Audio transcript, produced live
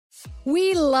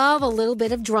We love a little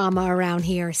bit of drama around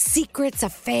here. Secrets,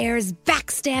 affairs,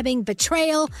 backstabbing,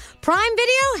 betrayal. Prime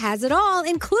Video has it all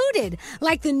included.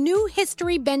 Like the new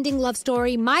history-bending love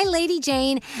story, My Lady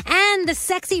Jane, and the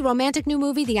sexy romantic new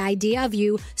movie, The Idea of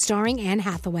You, starring Anne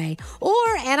Hathaway. Or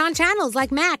add-on channels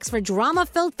like Max for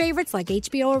drama-filled favorites like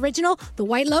HBO original, The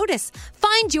White Lotus.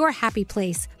 Find your happy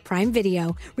place. Prime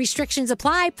Video. Restrictions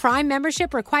apply. Prime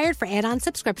membership required for add-on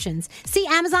subscriptions. See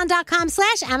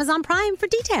Amazon.com/Amazon Prime for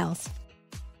details.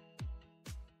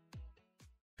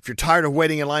 If you're tired of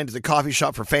waiting in line to the coffee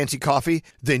shop for fancy coffee,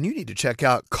 then you need to check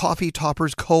out Coffee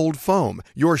Topper's Cold Foam,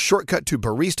 your shortcut to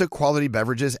barista quality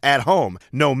beverages at home.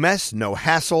 No mess, no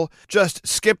hassle. Just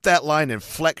skip that line and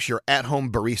flex your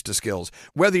at-home barista skills.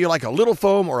 Whether you like a little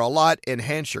foam or a lot,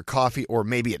 enhance your coffee, or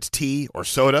maybe it's tea or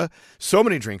soda. So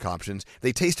many drink options.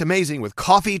 They taste amazing with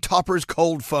Coffee Topper's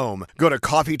Cold Foam. Go to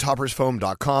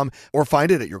coffeetoppersfoam.com or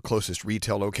find it at your closest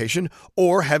retail location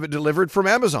or have it delivered from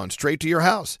Amazon straight to your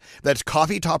house. That's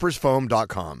coffeetoppersfoam.com.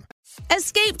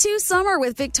 Escape to summer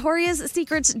with Victoria's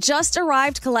Secret's just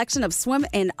arrived collection of swim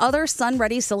and other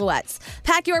sun-ready silhouettes.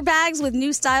 Pack your bags with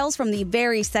new styles from the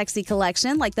Very Sexy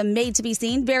collection, like the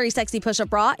made-to-be-seen Very Sexy push-up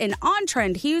bra, and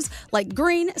on-trend hues like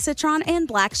green, citron, and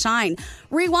black shine.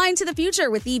 Rewind to the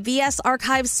future with the VS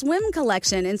Archive Swim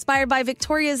collection, inspired by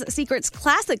Victoria's Secret's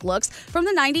classic looks from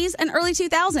the 90s and early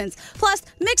 2000s. Plus,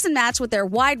 mix and match with their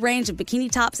wide range of bikini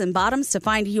tops and bottoms to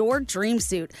find your dream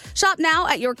suit. Shop now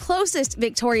at your closest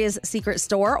Victoria's Secret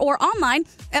store or online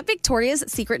at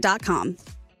victoriassecret.com.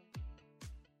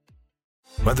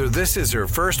 Whether this is her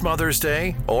first Mother's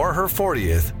Day or her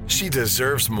 40th, she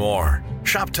deserves more.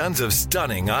 Shop tons of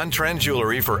stunning on-trend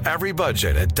jewelry for every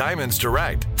budget at Diamonds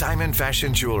Direct. Diamond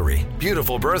fashion jewelry,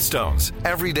 beautiful birthstones,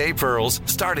 everyday pearls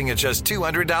starting at just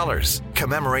 $200.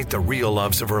 Commemorate the real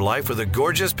loves of her life with a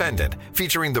gorgeous pendant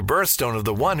featuring the birthstone of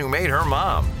the one who made her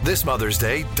mom. This Mother's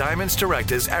Day, Diamonds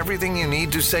Direct is everything you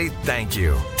need to say thank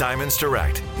you. Diamonds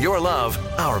Direct. Your love,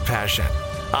 our passion.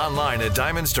 Online at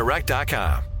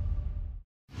diamondsdirect.com.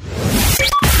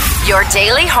 Your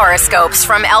daily horoscopes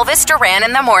from Elvis Duran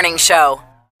in the Morning Show.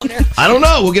 I don't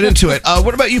know. We'll get into it.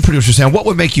 What about you, producer Sam? What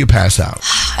would make you pass out?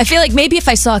 I feel like maybe if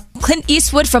I saw Clint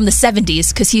Eastwood from the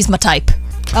 70s, because he's my type.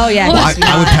 Oh, yeah. Well,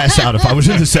 I would pass out if I was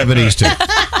in the 70s, too.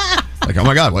 Like, oh,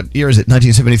 my God, what year is it?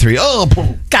 1973. Oh,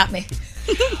 boom. Got me.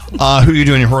 Who are you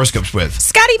doing your horoscopes with?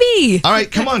 Scotty B. All right,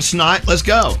 come on, Snot. Let's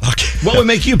go. Okay. What would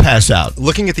make you pass out?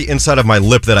 Looking at the inside of my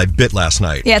lip that I bit last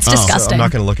night. Yeah, it's disgusting. So I'm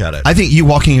not going to look at it. I think you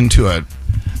walking into a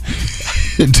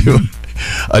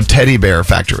teddy bear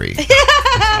factory.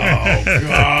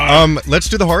 Let's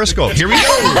do the horoscope. Here we go.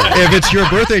 If it's your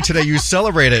birthday today, you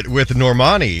celebrate it with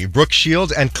Normani, Brooke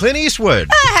Shields, and Clint Eastwood.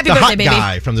 Happy the birthday, hot baby.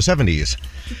 guy from the 70s.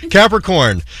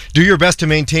 Capricorn, do your best to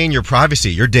maintain your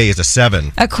privacy. Your day is a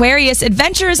 7. Aquarius,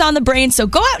 adventure is on the brain, so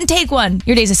go out and take one.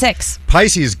 Your day's a 6.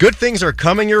 Pisces, good things are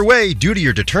coming your way due to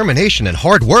your determination and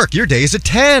hard work. Your day is a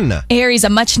 10. Aries, a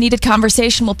much-needed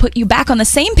conversation will put you back on the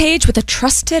same page with a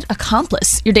trusted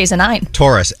accomplice. Your day's a 9.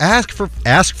 Taurus, ask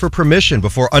for permission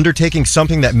before undertaking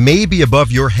something that may be above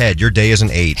your head. Your day is an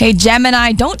 8. Hey,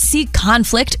 Gemini, don't seek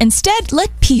conflict. Instead, let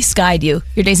peace guide you.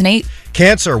 Your day's an 8.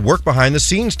 Cancer, work behind the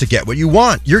scenes to get what you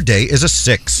want. Your day is a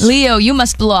 6. Leo, you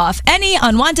must blow off any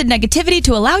unwanted negativity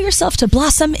to allow yourself to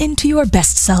blossom into your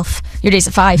best self. Your day's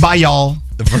a 5. Bye, y'all.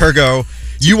 Virgo,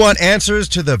 you want answers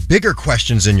to the bigger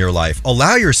questions in your life.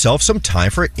 Allow yourself some time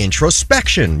for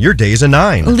introspection. Your day is a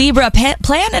 9. Libra,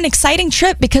 plan an exciting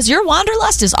trip because your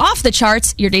wanderlust is off the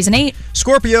charts. Your day's an 8.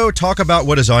 Scorpio, talk about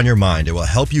what is on your mind. It will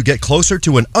help you get closer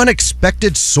to an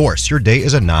unexpected source. Your day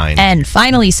is a 9. And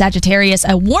finally, Sagittarius,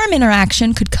 a warm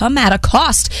interaction could come at a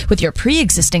cost with your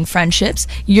pre-existing friendships.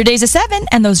 Your day's a 7,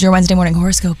 and those are your Wednesday morning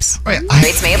horoscopes.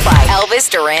 Rates may apply. Elvis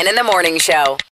Duran in the Morning Show.